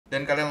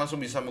Dan kalian langsung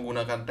bisa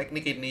menggunakan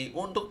teknik ini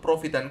untuk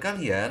profitan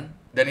kalian.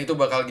 Dan itu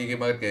bakal gigi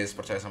banget guys,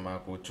 percaya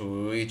sama aku.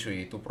 Cuy,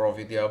 itu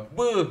profit ya.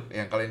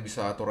 Yang kalian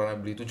bisa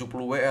aturannya beli 70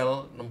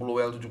 WL, 60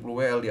 WL, 70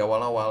 WL di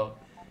awal-awal.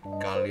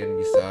 Kalian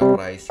bisa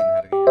raisin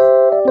harganya.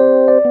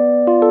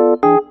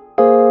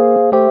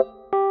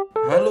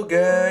 Halo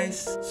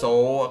guys,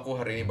 aku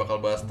hari ini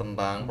bakal bahas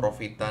tentang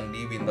profitan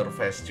di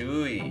Winterfest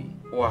cuy.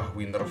 Wah,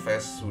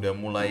 Winterfest sudah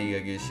mulai ya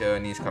guys ya.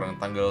 Ini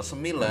sekarang tanggal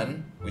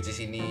 9, which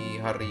is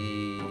ini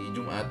hari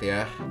Jumat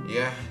ya.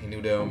 Ya, ini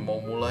udah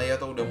mau mulai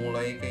atau udah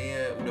mulai,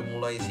 kayaknya udah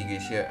mulai sih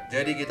guys ya.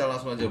 Jadi kita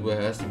langsung aja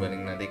bahas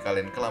dibanding nanti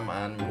kalian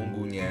kelamaan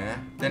menunggunya.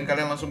 Dan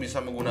kalian langsung bisa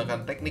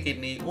menggunakan teknik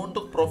ini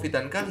untuk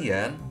profitan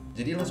kalian.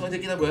 Jadi langsung aja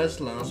kita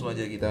bahas, langsung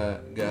aja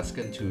kita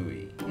gaskan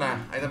cuy.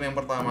 Nah, item yang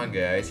pertama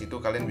guys,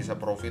 itu kalian bisa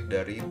profit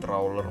dari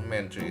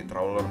Trawlerman cuy.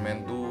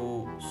 Trawlerman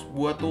tuh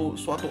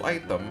suatu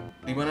item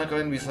dimana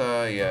kalian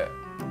bisa ya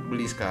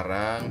beli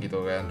sekarang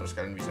gitu kan. Terus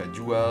kalian bisa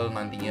jual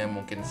nantinya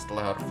mungkin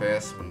setelah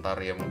harvest bentar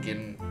ya,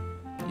 mungkin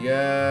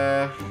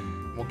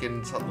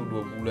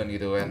 1-2 bulan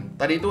gitu kan.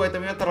 Tadi itu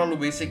itemnya terlalu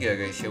basic ya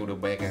guys ya, udah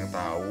banyak yang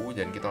tahu.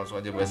 Dan kita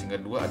langsung aja bahas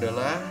yang kedua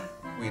adalah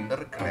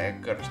Winter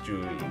Crackers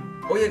cuy.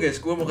 Oh ya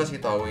guys, gue mau kasih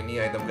tahu ini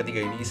item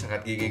ketiga ini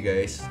sangat GG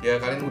guys. Ya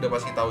kalian udah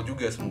pasti tahu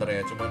juga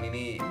sebenarnya, cuman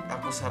ini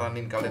aku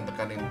saranin kalian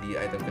tekanin di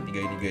item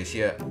ketiga ini guys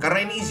ya.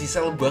 Karena ini easy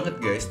sell banget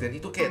guys, dan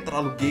itu kayak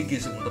terlalu GG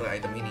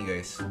sebenarnya item ini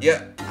guys.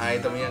 Ya,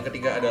 item yang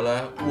ketiga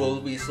adalah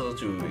Wolf Whistle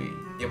cuy.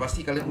 Ya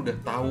pasti kalian udah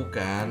tahu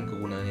kan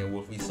kegunaannya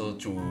Wolf Whistle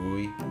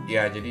cuy.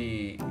 Ya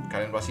jadi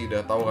kalian pasti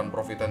udah tahu kan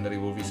profitan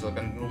dari Wolf Whistle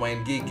kan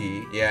lumayan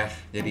GG. Ya,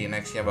 jadi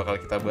nextnya bakal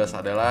kita bahas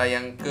adalah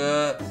yang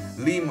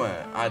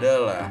kelima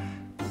adalah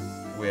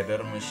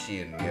Weather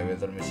Machine. Ya,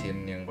 Weather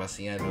Machine yang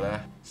pastinya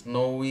adalah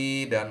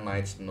Snowy dan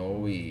Night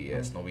Snowy. Ya,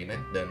 Snowy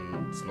Night dan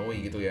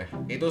Snowy gitu ya.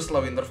 Itu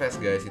setelah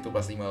Winterfest guys, itu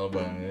pasti mahal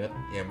banget.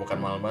 Ya bukan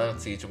mahal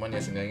banget sih, cuman ya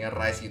seenggaknya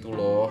rise gitu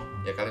loh.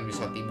 Ya kalian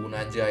bisa timbun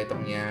aja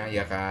itemnya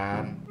ya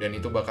kan. Dan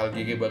itu bakal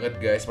GG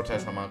banget guys, percaya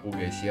sama aku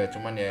guys ya.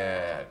 Cuman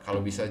ya kalau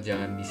bisa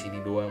jangan di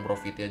sini doang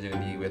profitnya, jangan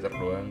di Weather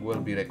doang. Gue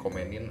lebih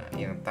rekomenin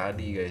yang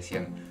tadi guys,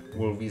 yang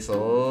Wolf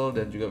Whistle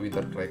dan juga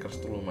Winter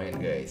Crackers tuh lumayan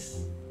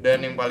guys.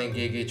 Dan yang paling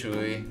GG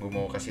cuy, gue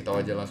mau kasih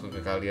tahu aja langsung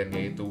ke kalian,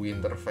 yaitu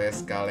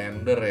Winterfest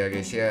kalender ya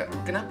guys ya.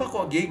 Kenapa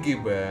kok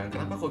GG bang?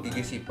 Kenapa kok GG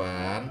sih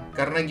Phan?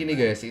 Karena gini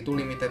guys, itu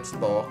limited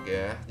stock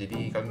ya.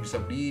 Jadi kalian bisa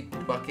beli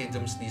pakai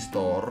gems di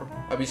store.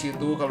 Habis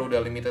itu kalau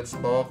udah limited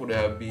stock,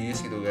 udah habis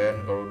gitu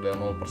kan. Kalau udah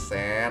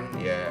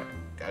 0% ya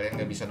kalian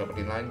nggak bisa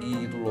dapetin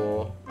lagi gitu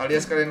loh.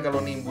 Alias kalian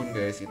kalau nimbun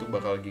guys, itu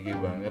bakal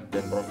GG banget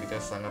dan profitnya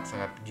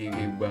sangat-sangat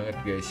GG banget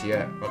guys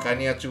ya.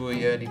 Makanya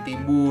cuy ya,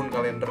 ditimbun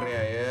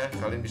kalendernya ya.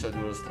 Kalian bisa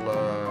jual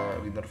setelah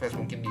Winterfest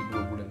mungkin di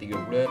 2 bulan 3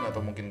 bulan, atau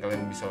mungkin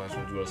kalian bisa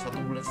langsung jual 1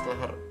 bulan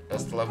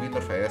setelah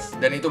Winterfest.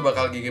 Dan itu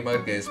bakal GG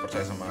banget guys,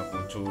 percaya sama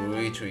aku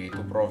cuy.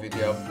 Itu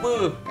profit ya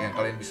yang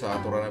kalian bisa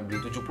aturannya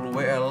beli 70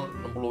 WL,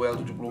 60 WL,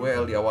 70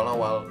 WL di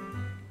awal-awal.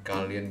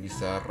 Kalian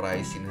bisa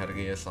raisin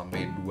harganya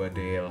sampai 2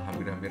 DL,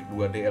 hampir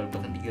 2 DL,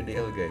 bahkan 3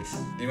 DL guys.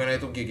 Dimana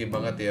itu GG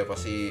banget ya,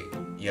 pasti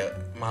ya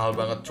mahal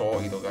banget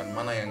cowok gitu kan.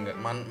 Mana yang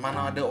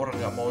mana ada orang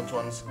nggak mau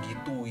cuan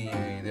segitu ya,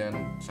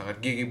 dan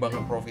sangat GG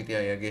banget profit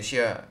ya guys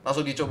ya.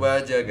 Langsung dicoba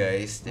aja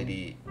guys.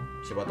 Jadi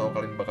siapa tahu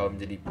kalian bakal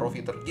menjadi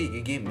profiter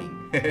GG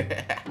Gaming.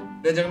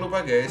 Dan jangan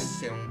lupa guys,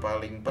 yang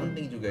paling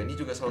penting juga, ini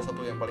juga salah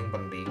satu yang paling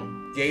penting,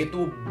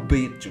 yaitu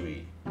bait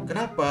cuy.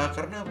 Kenapa?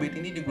 Karena bait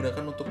ini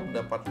digunakan untuk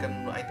mendapatkan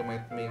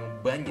item-item yang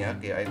banyak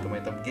ya,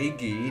 item-item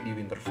GG di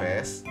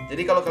Winterfest.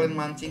 Jadi kalau kalian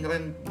mancing,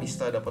 kalian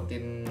bisa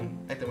dapetin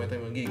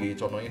item-item yang GG.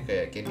 Contohnya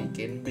kayak candy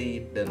cane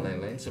bait dan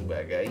lain-lain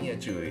sebagainya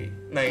cuy.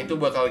 Nah itu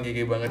bakal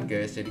GG banget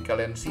guys. Jadi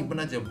kalian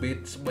simpen aja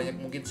bait sebanyak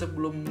mungkin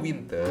sebelum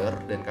winter,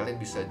 dan kalian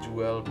bisa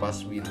jual pas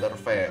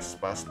Winterfest.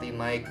 Pasti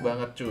naik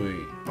banget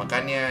cuy.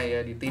 Makanya ya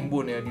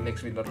ditimbun ya di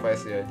next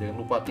Winterfest ya. Jangan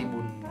lupa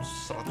timbun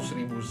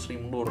 100.000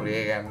 stream lure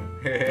ya kan.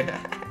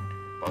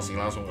 Pasti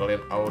langsung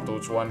kalian auto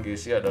cuan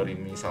guys ya, dari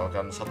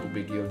misalkan 1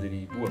 BGL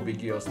jadi 2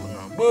 BGL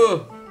setengah.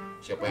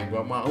 Siapa yang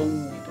gak mau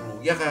gitu loh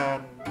ya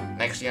kan.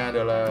 Nextnya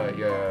adalah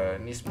ya,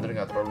 ini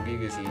sebenarnya gak terlalu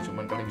GG sih,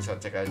 cuman kalian bisa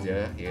cek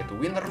aja, yaitu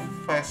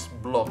Winterfest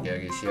Block ya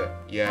guys ya.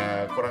 Ya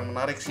kurang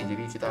menarik sih,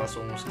 jadi kita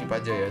langsung skip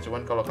aja ya.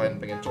 Cuman kalau kalian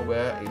pengen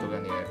coba itu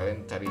kan ya,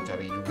 kalian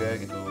cari-cari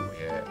juga gitu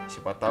ya.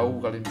 Siapa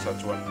tahu kalian bisa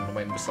cuan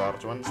lumayan besar,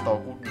 cuman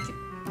setauku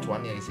dikit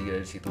cuannya sih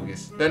dari situ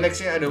guys. Dan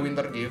nextnya ada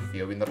Winter Gift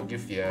ya. Winter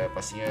Gift ya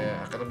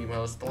pastinya akan lebih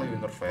mahal setelah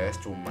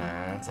Winterfest,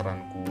 cuman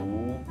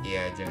saranku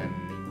ya jangan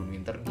nimbun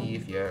Winter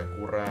Gift ya,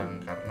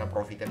 kurang karena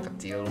profitnya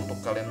kecil. Untuk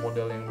kalian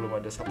modal yang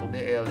belum ada 1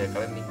 DL ya,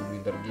 kalian nimbun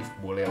Winter Gift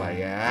boleh lah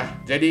ya.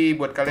 Jadi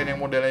buat kalian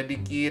yang modalnya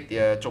dikit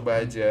ya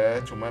coba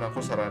aja, cuman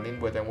aku saranin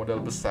buat yang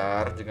modal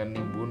besar jangan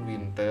nimbun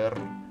Winter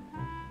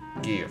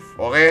Gift.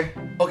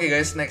 Oke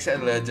guys, nextnya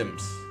adalah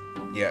gems.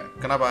 Ya,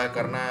 kenapa?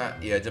 Karena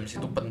ya gems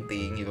itu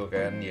penting gitu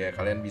kan. Ya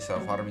kalian bisa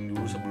farming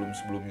dulu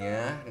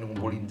sebelumnya,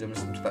 ngumpulin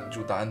gems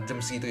jutaan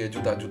gems gitu ya,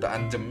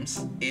 jutaan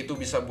gems. Itu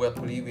bisa buat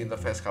beli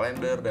Winterfest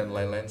calendar dan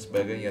lain-lain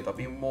sebagainya.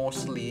 Tapi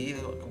mostly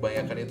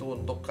kebanyakan itu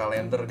untuk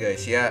kalender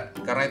guys ya.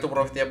 Karena itu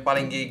profitnya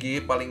paling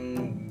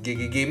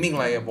GG gaming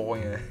lah ya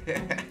pokoknya.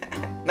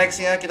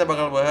 Nextnya kita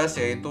bakal bahas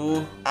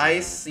yaitu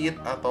ice seed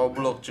atau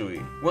block cuy.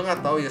 Gue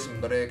nggak tahu ya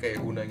sebenarnya kayak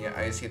gunanya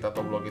ice seed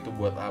atau block itu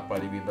buat apa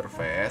di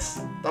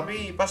Winterfest.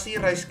 Tapi pasti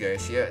rice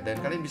guys ya.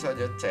 Dan kalian bisa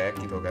aja cek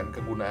gitu kan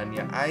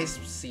kegunaannya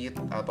ice seed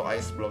atau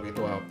ice block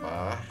itu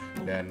apa.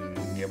 Dan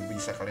ya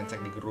bisa kalian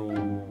cek di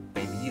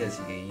Growtopia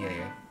sih kayaknya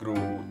ya.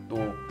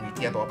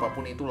 Growtopian atau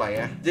apapun itulah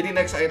ya. Jadi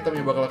next item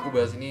yang bakal aku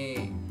bahas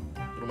ini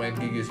lumayan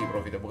GG sih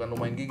profitnya, bukan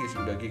lumayan GG sih,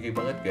 udah GG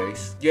banget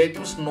guys,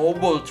 yaitu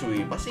snowball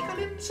cuy. Pasti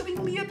kalian sering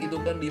lihat itu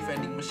kan di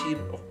vending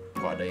machine. Oh,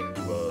 kok ada yang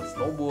jual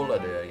snowball,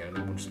 ada yang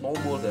nimbun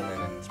snowball dan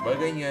lain-lain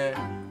sebagainya.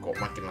 Kok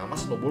makin lama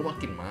snowball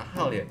makin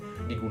mahal ya,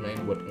 digunain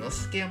buat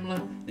nge-scam lah,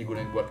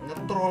 digunain buat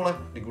nge-troll lah,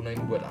 digunain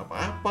buat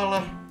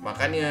apa-apalah.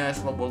 Makanya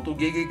snowball tuh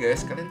GG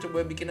guys, kalian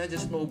coba bikin aja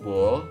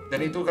snowball.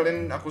 Dan itu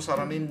aku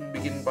saranin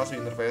bikin pas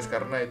Winterfest,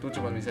 karena itu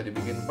cuma bisa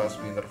dibikin pas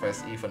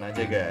Winterfest event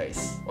aja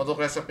guys. Untuk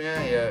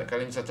resepnya ya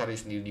kalian bisa cari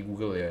sendiri di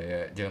Google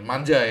ya, jangan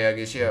manja ya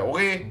guys ya.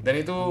 Oke, dan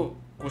itu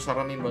aku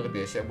saranin banget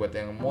guys ya buat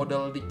yang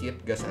modal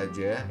dikit, gas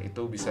aja.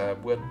 Itu bisa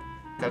buat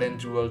kalian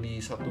jual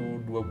di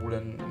 1-2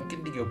 bulan,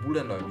 mungkin 3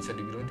 bulan lah, bisa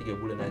dibilang 3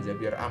 bulan aja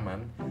biar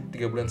aman.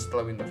 3 bulan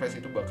setelah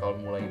Winterfest itu bakal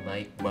mulai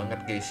naik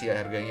banget guys ya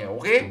harganya.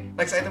 Oke,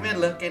 next itemnya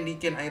adalah candy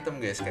cane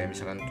item guys, kayak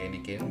misalkan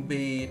candy cane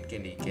bait,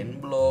 candy cane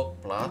block,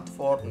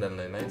 platform dan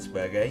lain-lain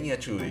sebagainya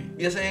cuy.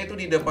 Biasanya itu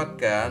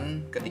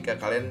didapatkan ketika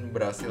kalian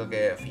berhasil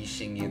kayak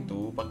fishing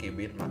gitu pakai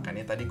bait.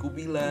 Makanya tadi ku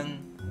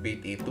bilang bait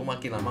itu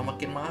makin lama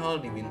makin mahal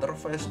di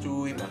Winterfest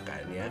cuy,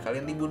 makanya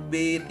kalian ribut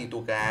bait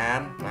gitu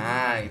kan.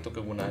 Nah itu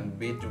kegunaan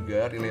bait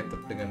juga related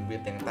dengan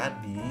bait yang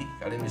tadi.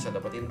 Kalian bisa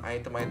dapetin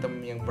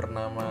item-item yang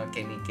bernama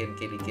candy cane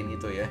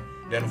itu ya.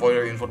 Dan for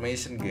your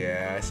information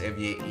guys,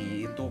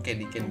 FYI itu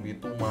candy cane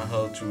bait itu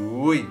mahal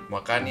cuy.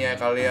 Makanya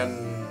kalian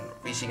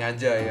fishing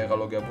aja ya,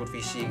 kalau gabut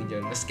fishing,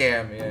 jangan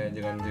nge-scam ya,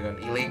 jangan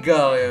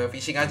ilegal ya,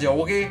 fishing aja.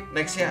 Oke,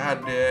 nextnya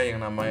ada yang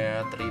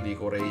namanya tree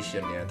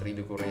decoration ya. Tree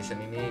decoration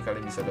ini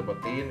kalian bisa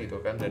dapetin itu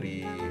kan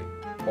dari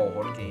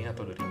pohon kayaknya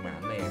atau dari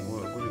mana ya,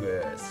 gue juga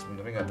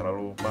sebenarnya nggak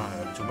terlalu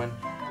paham, cuman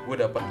gue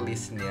dapat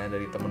listnya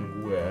dari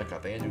temen gue,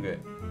 katanya juga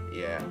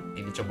ya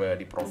ini coba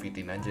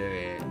diprofitin aja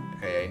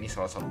kayak ini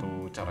salah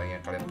satu caranya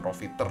kalian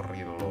profiter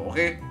gitu loh.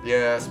 Oke,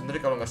 ya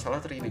sebenarnya kalau nggak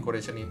salah tree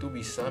decoration itu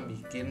bisa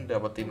bikin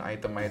dapetin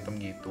item-item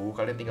gitu,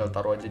 kalian tinggal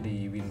taruh aja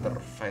di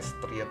Winterfest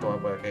tree atau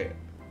apa kayak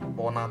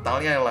pohon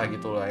Natalnya lah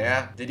gitu lah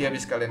ya. Jadi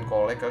habis kalian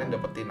collect, kalian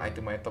dapetin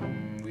item-item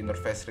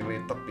Winterfest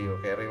related gitu,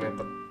 kayak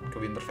related ke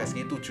Winterfest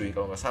gitu cuy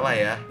kalau nggak salah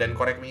ya. Dan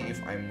correct me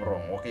if I'm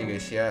wrong. Oke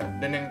guys ya.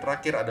 Dan yang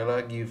terakhir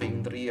adalah giving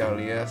tree,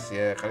 alias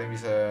ya kalian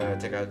bisa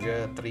cek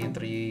aja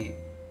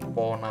tree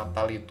pohon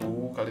Natal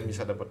itu kalian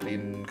bisa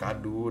dapetin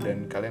kado,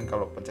 dan kalian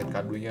kalau pencet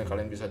kadonya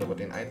kalian bisa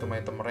dapetin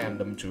item-item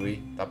random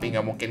cuy. Tapi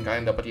nggak mungkin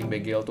kalian dapetin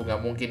bagel tuh,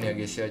 nggak mungkin ya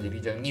guys ya. Jadi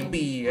jangan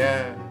ngimpi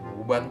ya,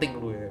 lu banting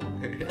lu ya.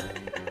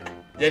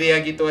 Jadi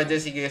ya gitu aja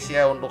sih guys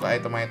ya untuk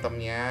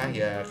item-itemnya.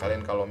 Ya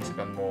kalian kalau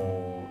misalkan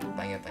mau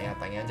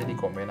tanya aja di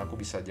komen, aku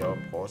bisa jawab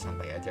kok,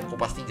 santai aja, aku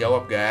pasti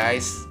jawab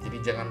guys. Jadi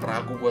jangan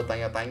ragu buat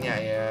tanya-tanya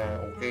ya.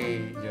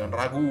 Oke, jangan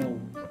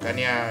ragu.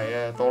 Makanya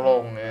ya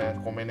tolong ya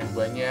komen yang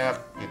banyak,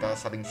 kita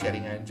saling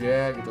sharing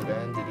aja gitu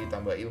kan, jadi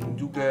tambah ilmu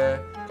juga.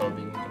 Kalau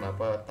bingung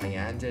kenapa,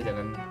 tanya aja,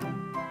 jangan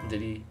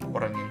menjadi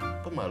orang yang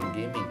pemalu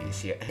gaming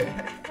guys ya.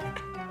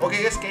 Oke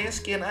guys, kayaknya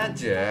sekian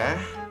aja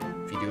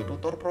video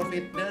tutor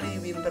profit dari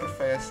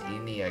Winterfest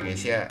ini ya guys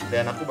ya.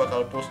 Dan aku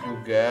bakal post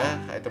juga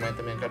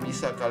item-item yang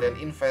bisa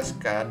kalian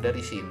investkan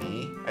dari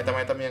sini,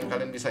 item-item yang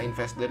kalian bisa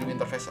invest dari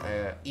Winterfest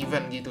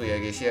event gitu ya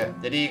guys ya.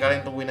 Jadi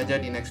kalian tungguin aja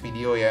di next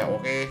video ya.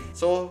 Oke,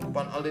 so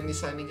Phan Alden is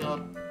signing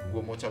out.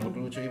 Gue mau cabut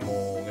dulu cuy,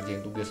 mau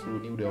ngerjain tugas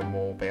dulu nih, udah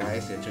mau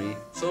PAS ya cuy.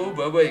 So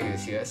bye bye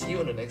guys ya, see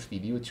you on the next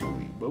video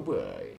cuy, bye bye.